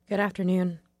Good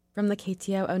afternoon. From the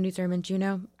KTOO newsroom in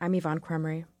Juneau, I'm Yvonne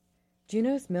Crumry.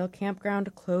 Juneau's Mill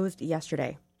Campground closed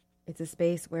yesterday. It's a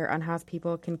space where unhoused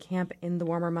people can camp in the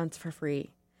warmer months for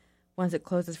free. Once it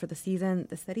closes for the season,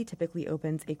 the city typically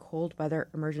opens a cold weather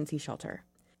emergency shelter.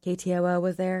 KTOO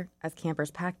was there as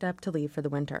campers packed up to leave for the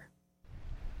winter.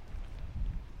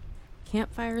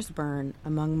 Campfires burn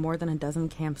among more than a dozen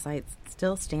campsites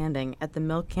still standing at the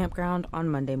Mill Campground on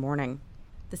Monday morning.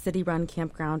 The city-run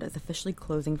campground is officially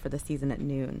closing for the season at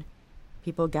noon.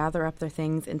 People gather up their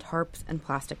things in tarps and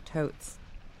plastic totes.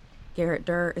 Garrett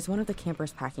Durr is one of the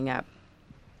campers packing up.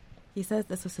 He says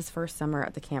this was his first summer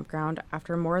at the campground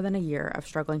after more than a year of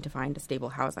struggling to find stable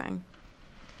housing.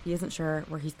 He isn't sure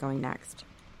where he's going next.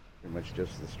 Pretty much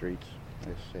just the streets,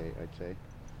 I'd say.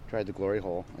 Tried the Glory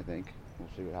Hole, I think. We'll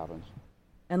see what happens.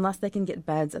 Unless they can get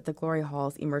beds at the Glory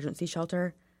Hall's emergency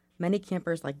shelter, many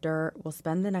campers like Durr will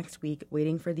spend the next week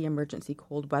waiting for the emergency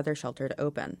cold weather shelter to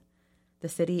open. The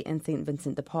city and St.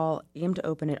 Vincent de Paul aim to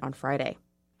open it on Friday.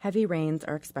 Heavy rains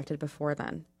are expected before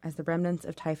then, as the remnants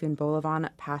of Typhoon Bolivan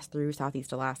pass through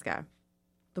southeast Alaska.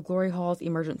 The Glory Hall's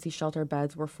emergency shelter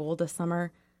beds were full this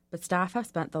summer, but staff have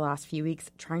spent the last few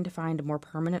weeks trying to find more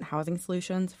permanent housing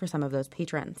solutions for some of those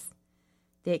patrons.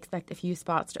 They expect a few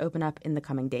spots to open up in the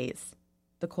coming days.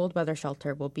 The cold weather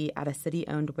shelter will be at a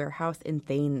city-owned warehouse in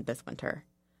Thane this winter.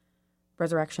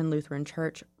 Resurrection Lutheran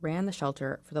Church ran the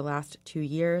shelter for the last 2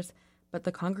 years, but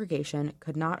the congregation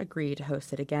could not agree to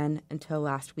host it again until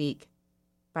last week.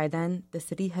 By then, the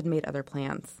city had made other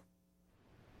plans.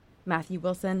 Matthew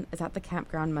Wilson is at the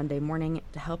campground Monday morning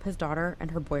to help his daughter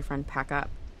and her boyfriend pack up.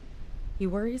 He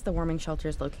worries the warming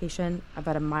shelter's location,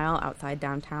 about a mile outside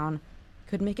downtown,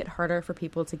 could make it harder for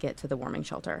people to get to the warming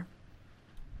shelter.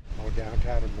 Well,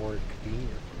 downtown is more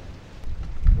convenient.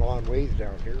 Long ways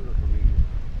down here. I mean,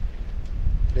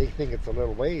 they think it's a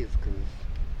little ways because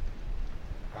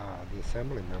the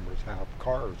assembly members have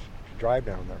cars to drive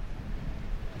down there.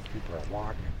 These people are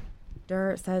walking.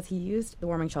 Durr says he used the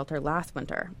warming shelter last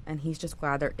winter, and he's just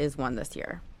glad there is one this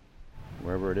year.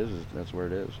 Wherever it is, that's where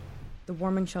it is. The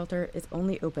warming shelter is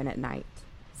only open at night.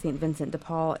 St. Vincent de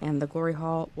Paul and the Glory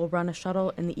Hall will run a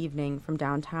shuttle in the evening from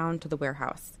downtown to the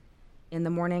warehouse. In the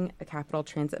morning, a Capital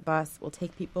Transit bus will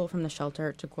take people from the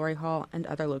shelter to Glory Hall and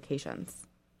other locations.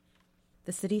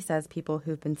 The city says people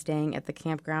who've been staying at the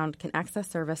campground can access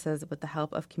services with the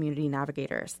help of community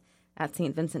navigators at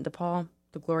St. Vincent de Paul,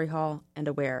 the Glory Hall, and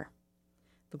Aware.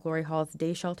 The Glory Hall's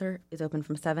day shelter is open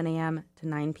from 7 a.m. to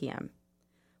 9 p.m.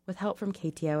 With help from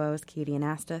KTOO's Katie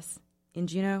Anastas, in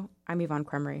Juneau, I'm Yvonne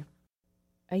Crumry.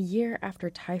 A year after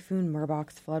Typhoon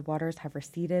Merbok's floodwaters have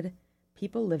receded,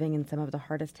 people living in some of the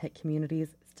hardest-hit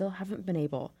communities still haven't been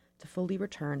able to fully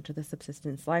return to the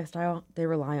subsistence lifestyle they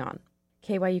rely on.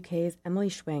 KYUK's Emily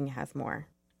Schwing has more.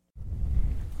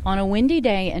 On a windy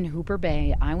day in Hooper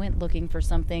Bay, I went looking for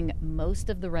something most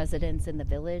of the residents in the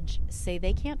village say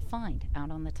they can't find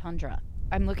out on the tundra.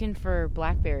 I'm looking for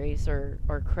blackberries or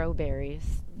crowberries.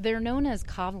 They're known as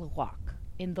kavlawak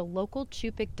in the local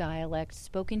Chupik dialect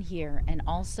spoken here and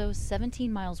also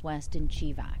 17 miles west in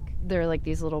Chivak. They're like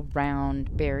these little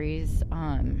round berries,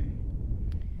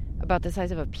 about the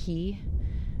size of a pea,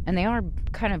 and they are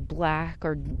kind of black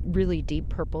or really deep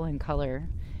purple in color.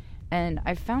 And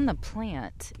I found the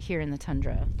plant here in the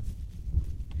tundra,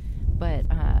 but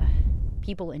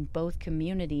people in both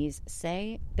communities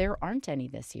say there aren't any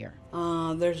this year.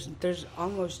 There's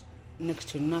almost next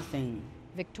to nothing.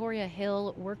 Victoria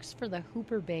Hill works for the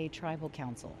Hooper Bay Tribal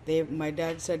Council. My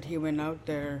dad said he went out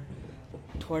there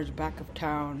towards back of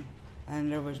town,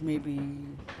 and there was maybe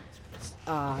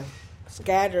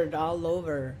scattered all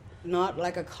over. Not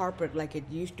like a carpet like it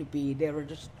used to be. They were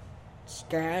just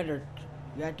scattered.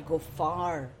 You had to go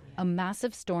far. A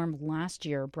massive storm last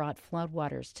year brought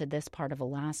floodwaters to this part of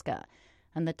Alaska,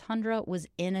 and the tundra was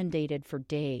inundated for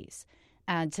days.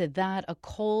 Add to that a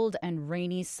cold and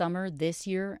rainy summer this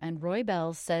year, and Roy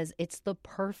Bell says it's the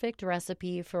perfect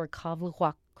recipe for a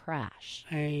kavlawak crash.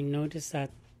 I noticed that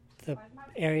the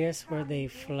areas where they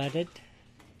flooded,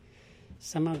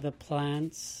 some of the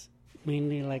plants,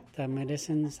 mainly like the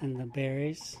medicines and the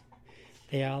berries,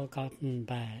 they all gotten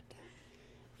bad.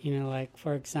 You know, like,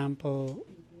 for example,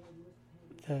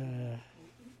 the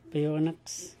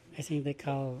bionuts, I think they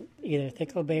call either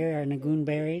thickleberry or nagoon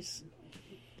berries.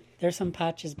 There's some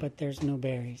patches, but there's no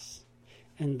berries.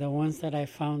 And the ones that I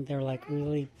found, they're like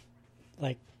really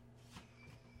like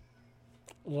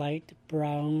light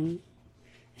brown,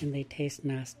 and they taste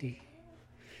nasty.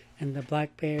 And the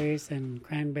blackberries and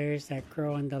cranberries that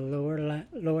grow on the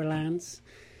lower lands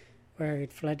where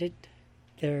it flooded,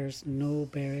 there's no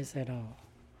berries at all.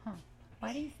 Huh.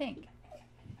 Why do you think?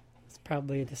 It's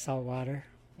probably the salt water.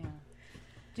 Yeah.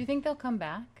 Do you think they'll come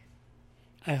back?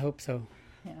 I hope so.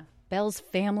 Yeah. Bell's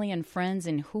family and friends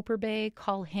in Hooper Bay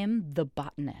call him the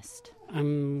botanist.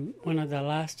 I'm one of the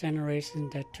last generation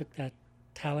that took that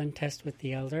talent test with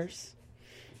the elders,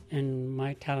 and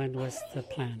my talent was the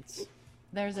plants.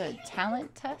 There's a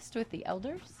talent test with the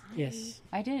elders? Yes.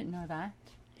 I didn't know that.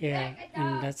 Yeah,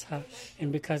 and that's how,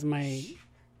 and because my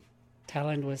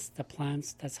talent was the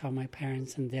plants, that's how my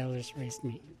parents and the elders raised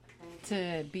me.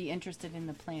 To be interested in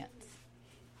the plants.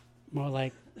 More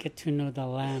like get to know the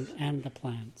land and the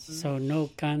plants. So no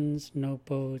guns, no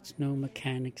boats, no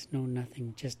mechanics, no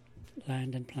nothing, just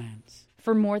land and plants.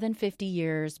 For more than 50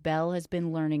 years, Bell has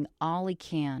been learning all he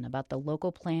can about the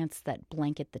local plants that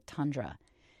blanket the tundra.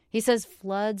 He says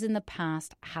floods in the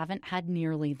past haven't had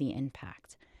nearly the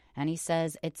impact. And he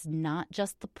says it's not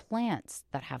just the plants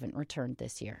that haven't returned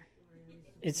this year.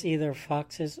 It's either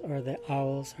foxes or the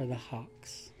owls or the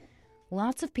hawks.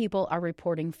 Lots of people are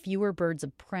reporting fewer birds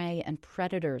of prey and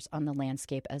predators on the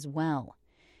landscape as well.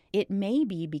 It may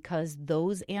be because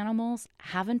those animals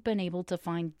haven't been able to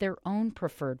find their own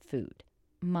preferred food,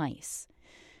 mice.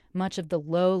 Much of the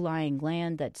low-lying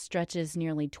land that stretches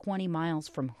nearly 20 miles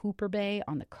from Hooper Bay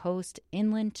on the coast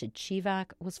inland to Chivak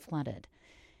was flooded.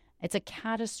 It's a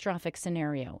catastrophic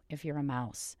scenario if you're a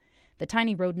mouse. The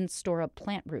tiny rodents store up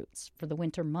plant roots for the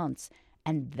winter months,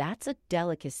 and that's a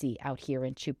delicacy out here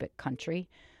in Chupik country.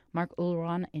 Mark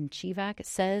Ulron in Chivak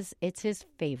says it's his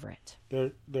favorite.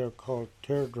 They're called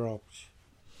teardrops.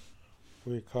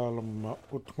 We call them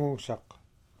utngungsak.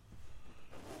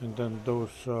 And then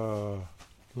those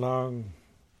long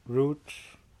roots,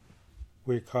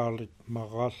 we call it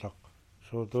magasak.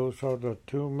 So those are the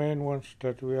two main ones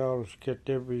that we always get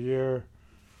every year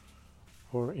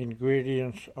for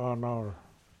ingredients on our,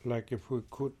 like if we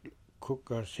could cook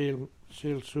a seal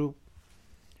soup,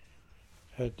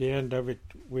 at the end of it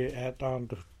we add on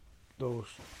to those.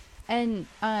 And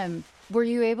were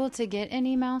you able to get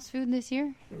any mouse food this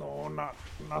year? No,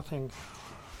 nothing.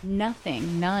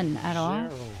 Nothing, none at all?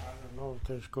 Zero. I don't know if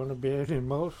there's going to be any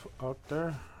mouse out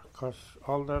there, because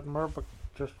all that Murphy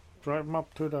just drive them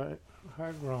up to the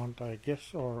high ground, I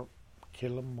guess, or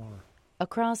kill them. Or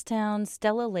Across town,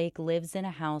 Stella Lake lives in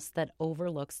a house that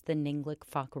overlooks the Ninglek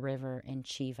River in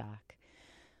Chivak.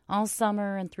 All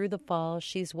summer and through the fall,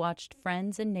 she's watched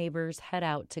friends and neighbors head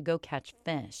out to go catch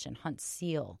fish and hunt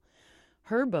seal.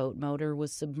 Her boat motor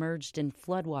was submerged in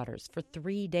floodwaters for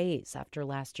 3 days after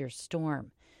last year's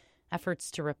storm.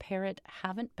 Efforts to repair it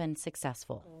haven't been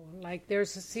successful. Like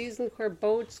there's a season where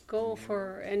boats go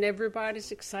and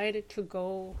everybody's excited to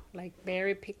go, like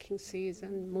berry picking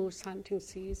season, moose hunting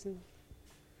season.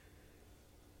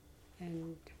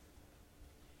 And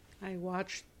I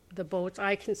watch the boats.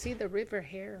 I can see the river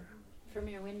here. From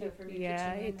your window, from your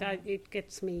yeah, kitchen it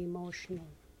gets me emotional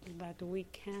that we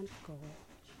can't go.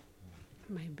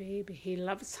 My baby, he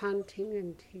loves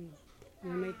hunting,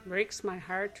 and it breaks my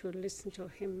heart to listen to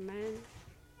him, man.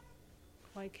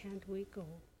 Why can't we go?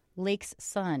 Lake's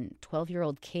son,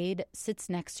 12-year-old Cade, sits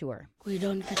next to her. We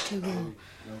don't get to go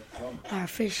our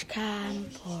fish camp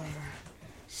or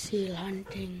seal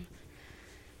hunting,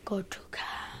 go to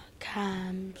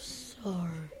camps or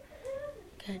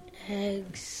get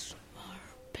eggs or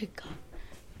pick up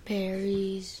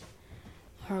berries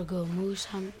or go moose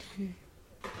hunting.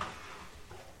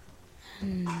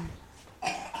 And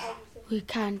we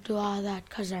can't do all that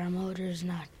because our motor's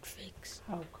not fixed.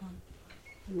 How come?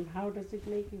 And how does it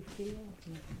make you feel?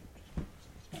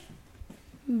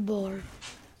 Bored.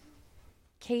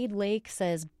 Cade Lake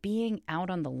says being out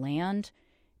on the land,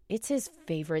 it's his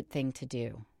favorite thing to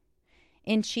do.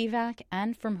 In Chivak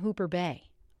and from Hooper Bay,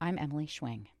 I'm Emily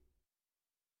Schwing.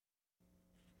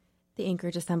 The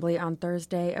Anchorage Assembly on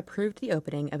Thursday approved the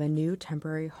opening of a new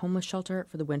temporary homeless shelter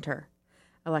for the winter.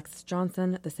 Alexis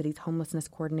Johnson, the city's homelessness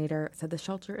coordinator, said the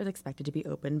shelter is expected to be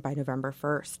open by November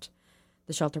 1st.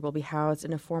 The shelter will be housed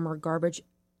in a former garbage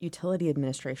utility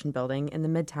administration building in the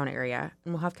Midtown area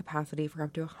and will have capacity for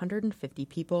up to 150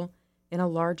 people in a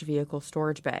large vehicle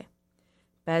storage bay.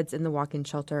 Beds in the walk-in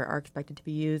shelter are expected to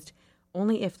be used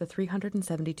only if the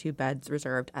 372 beds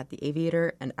reserved at the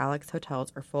Aviator and Alex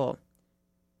hotels are full.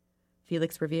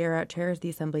 Felix Riviera chairs the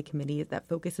Assembly committee that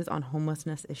focuses on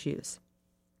homelessness issues.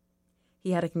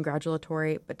 He had a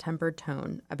congratulatory but tempered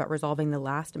tone about resolving the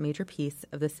last major piece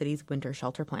of the city's winter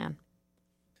shelter plan.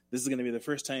 This is going to be the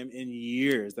first time in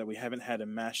years that we haven't had a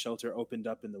mass shelter opened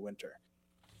up in the winter.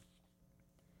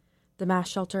 The mass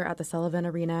shelter at the Sullivan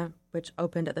Arena, which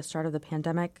opened at the start of the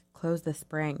pandemic, closed this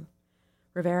spring.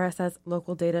 Rivera says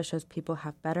local data shows people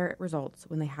have better results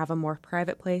when they have a more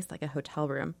private place like a hotel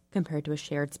room compared to a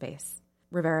shared space.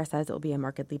 Rivera says it will be a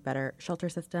markedly better shelter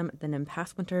system than in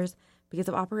past winters because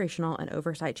of operational and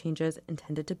oversight changes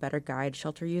intended to better guide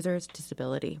shelter users to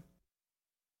stability.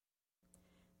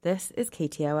 This is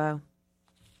KTOO.